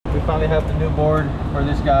We finally have the new board for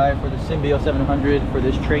this guy, for the Symbio 700, for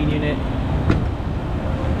this train unit.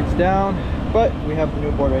 It's down, but we have the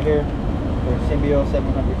new board right here for Symbio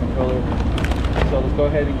 700 controller. So let's go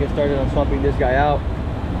ahead and get started on swapping this guy out.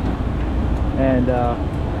 And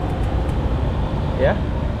yeah,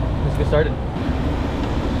 let's get started.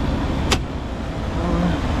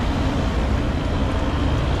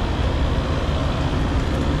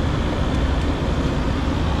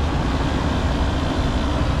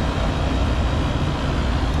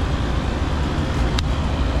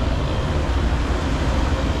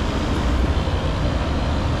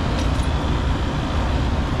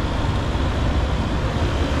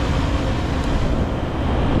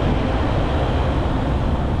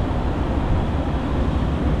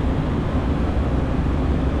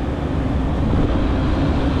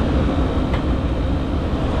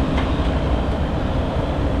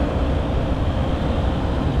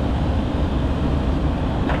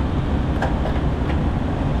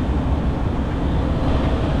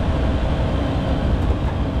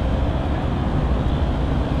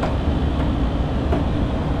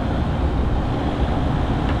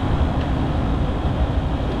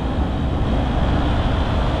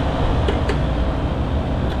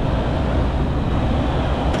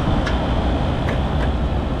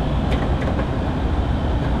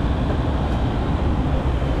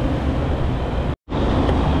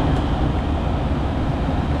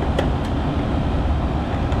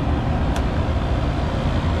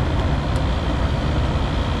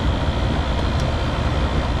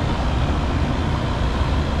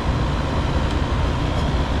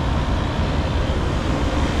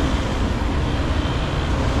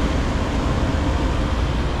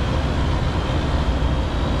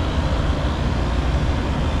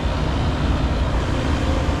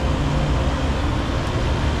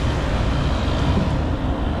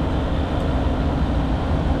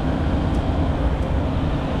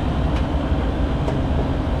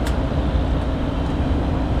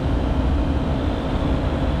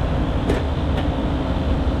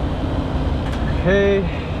 Okay.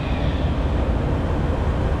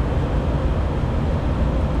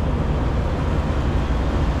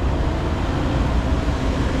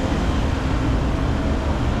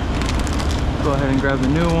 Go ahead and grab the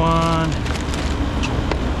new one.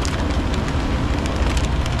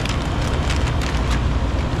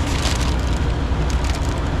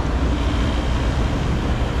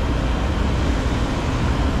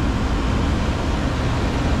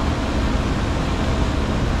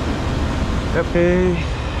 Okay,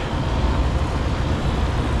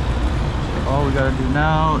 so all we gotta do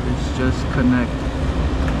now is just connect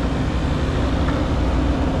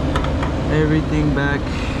everything back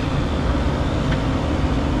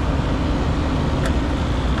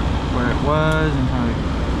where it was and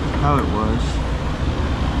how it was.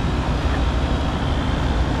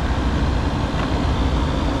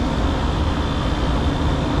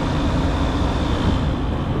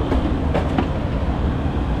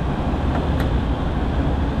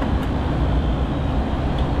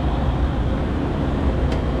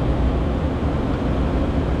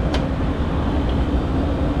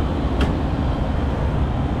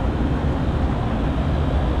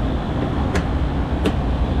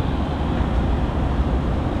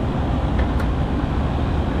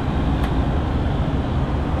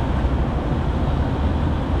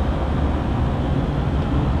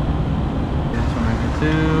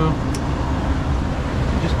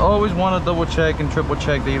 Just always want to double check and triple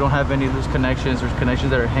check that you don't have any loose connections or connections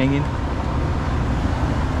that are hanging,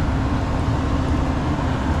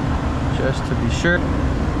 just to be sure.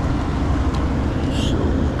 So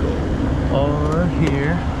we go over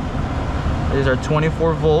here. These are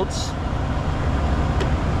 24 volts.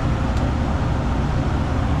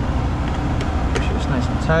 Make sure it's nice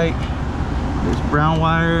and tight. This brown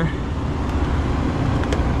wire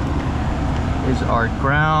is our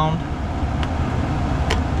ground.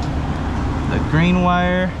 The green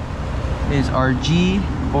wire is our G,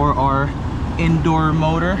 or our indoor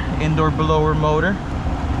motor, indoor blower motor.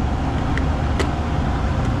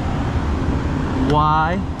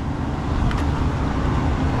 Y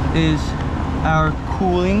is our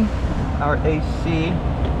cooling, our AC.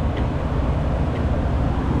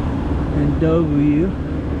 And W,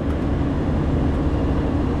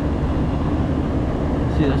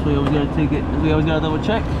 see, that's why you always gotta take it, we always gotta double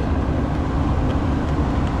check.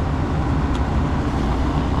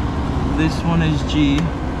 This one is G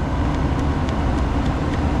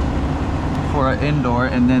for our indoor,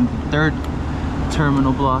 and then the third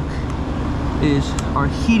terminal block is our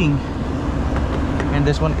heating, and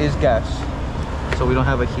this one is gas, so we don't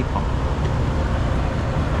have a heat pump.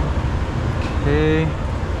 Okay,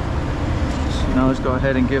 Now let's go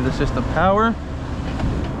ahead and give the system power.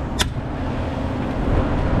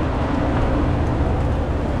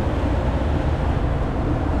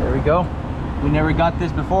 There we go. We never got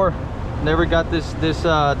this before. Never got this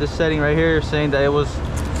setting right here saying that it was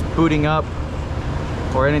booting up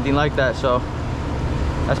or anything like that. So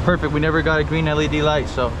that's perfect. We never got a green LED light.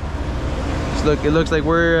 So look, it looks like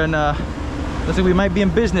we're in looks like we might be in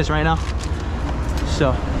business right now.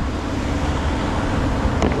 So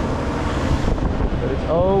but it's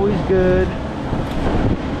always good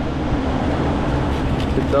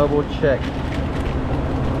to double check.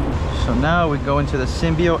 So now we go into the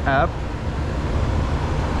Symbio app.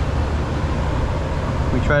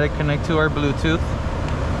 We try to connect to our Bluetooth.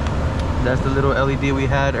 That's the little LED we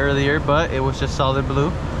had earlier, but it was just solid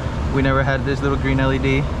blue. We never had this little green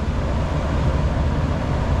LED.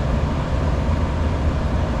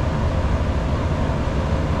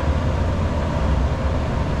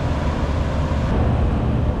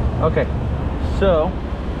 Okay, so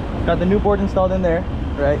got the new board installed in there,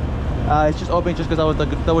 right? It's just open just because I was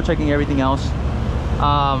double checking everything else.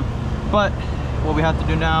 But what we have to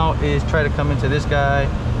do now is try to come into this guy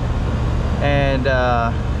and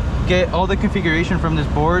get all the configuration from this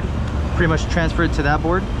board pretty much transferred to that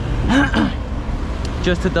board.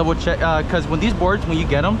 Just to double check, because when these boards, when you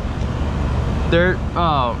get them, they're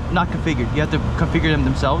not configured. You have to configure them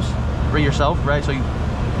themselves or yourself, right? So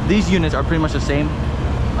these units are pretty much the same.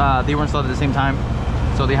 They were installed at the same time,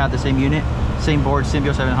 so they have the same unit, same board,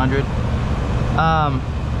 Symbio 700.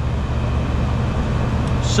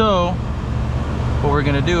 So what we're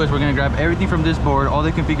gonna do is we're gonna grab everything from this board, all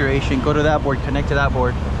the configuration, go to that board, connect to that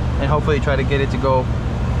board, and hopefully try to get it to go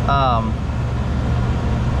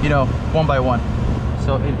you know, one by one.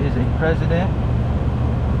 So it is a President.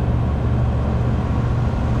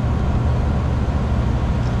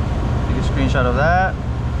 Take a screenshot of that.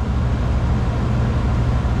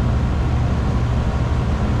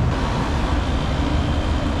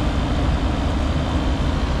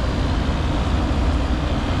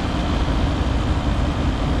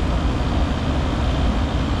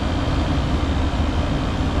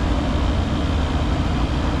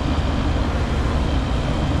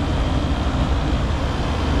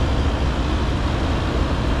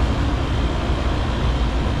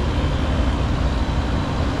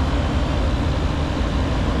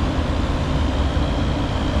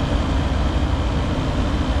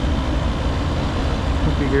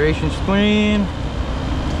 Configuration screen.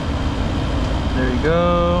 There you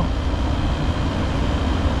go.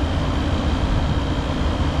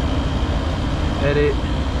 Edit.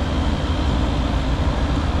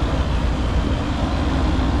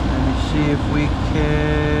 Let me see if we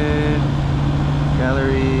can.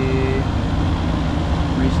 Gallery.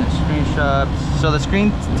 Recent screenshots. So the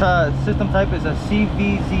system type is a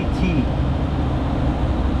CVZT.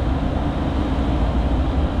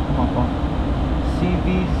 Come on, phone.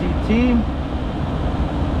 CVCT.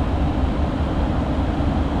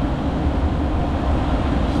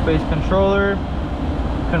 Space controller,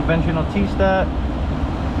 conventional T-stat,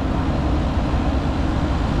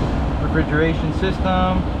 refrigeration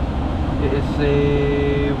system. It is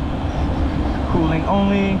a cooling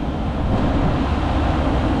only.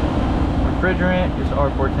 Refrigerant is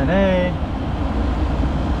R410A.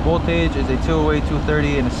 Voltage is a 208,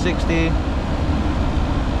 230, and a 60.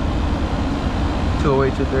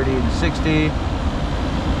 208, 230, and 60.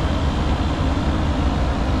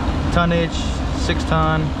 Tonnage, 6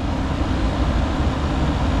 ton.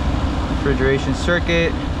 Refrigeration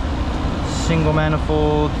circuit, single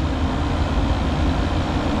manifold.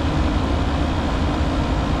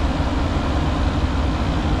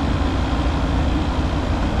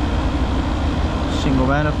 Single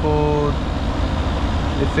manifold.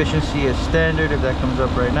 Efficiency is standard, if that comes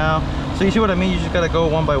up right now. So you see what I mean? You just gotta go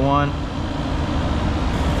one by one.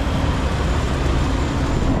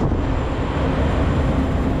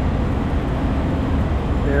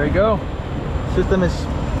 There we go. System is,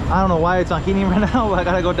 I don't know why it's not heating right now, but I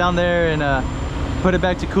gotta go down there and put it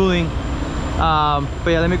back to cooling. But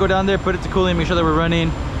yeah, let me go down there, put it to cooling, make sure that we're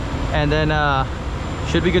running, and then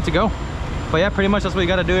should be good to go. But yeah, pretty much that's what you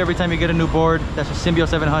gotta do every time you get a new board. That's a Symbio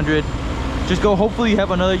 700. Just go, hopefully you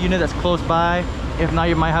have another unit that's close by. If not,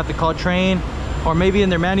 you might have to call Train, or maybe in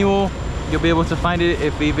their manual you'll be able to find it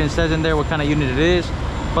if it even says in there what kind of unit it is.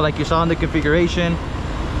 But like you saw in the configuration,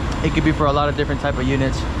 it could be for a lot of different type of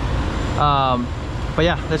units. But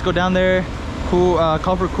yeah, let's go down there, cool,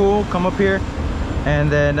 call for cool, come up here,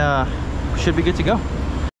 and then should be good to go.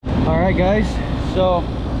 All right guys, so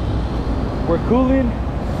we're cooling,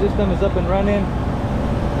 system is up and running.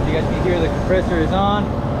 You guys can hear the compressor is on,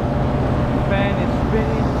 fan is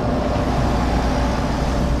spinning.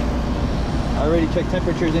 check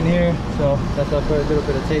temperatures in here, so that's why I put a little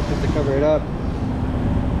bit of tape just to cover it up.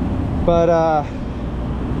 But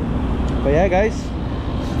yeah, guys,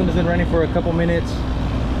 system has been running for a couple minutes.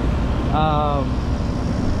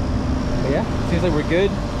 But yeah, seems like we're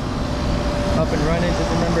good, up and running.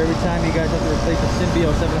 Just remember, every time you guys have to replace a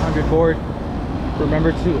Symbio 700 board,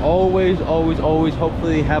 remember to always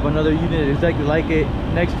hopefully have another unit exactly like it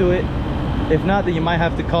next to it. If not, then you might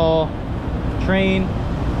have to call Train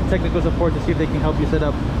technical support to see if they can help you set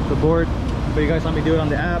up the board. But you guys let me do it on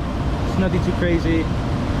the app. It's nothing too crazy.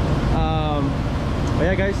 But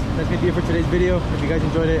yeah, guys, that's gonna be it for today's video. If you guys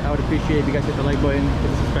enjoyed it, I would appreciate if you guys hit the like button, hit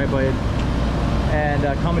the subscribe button, and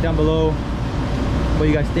comment down below what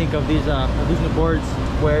you guys think of these new boards,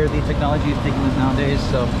 where the technology is taking us nowadays.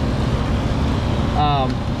 So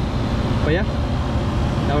but yeah,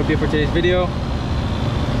 that would be it for today's video.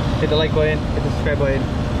 Hit the like button, hit the subscribe button,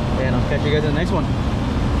 and I'll catch you guys in the next one.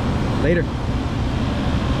 Later.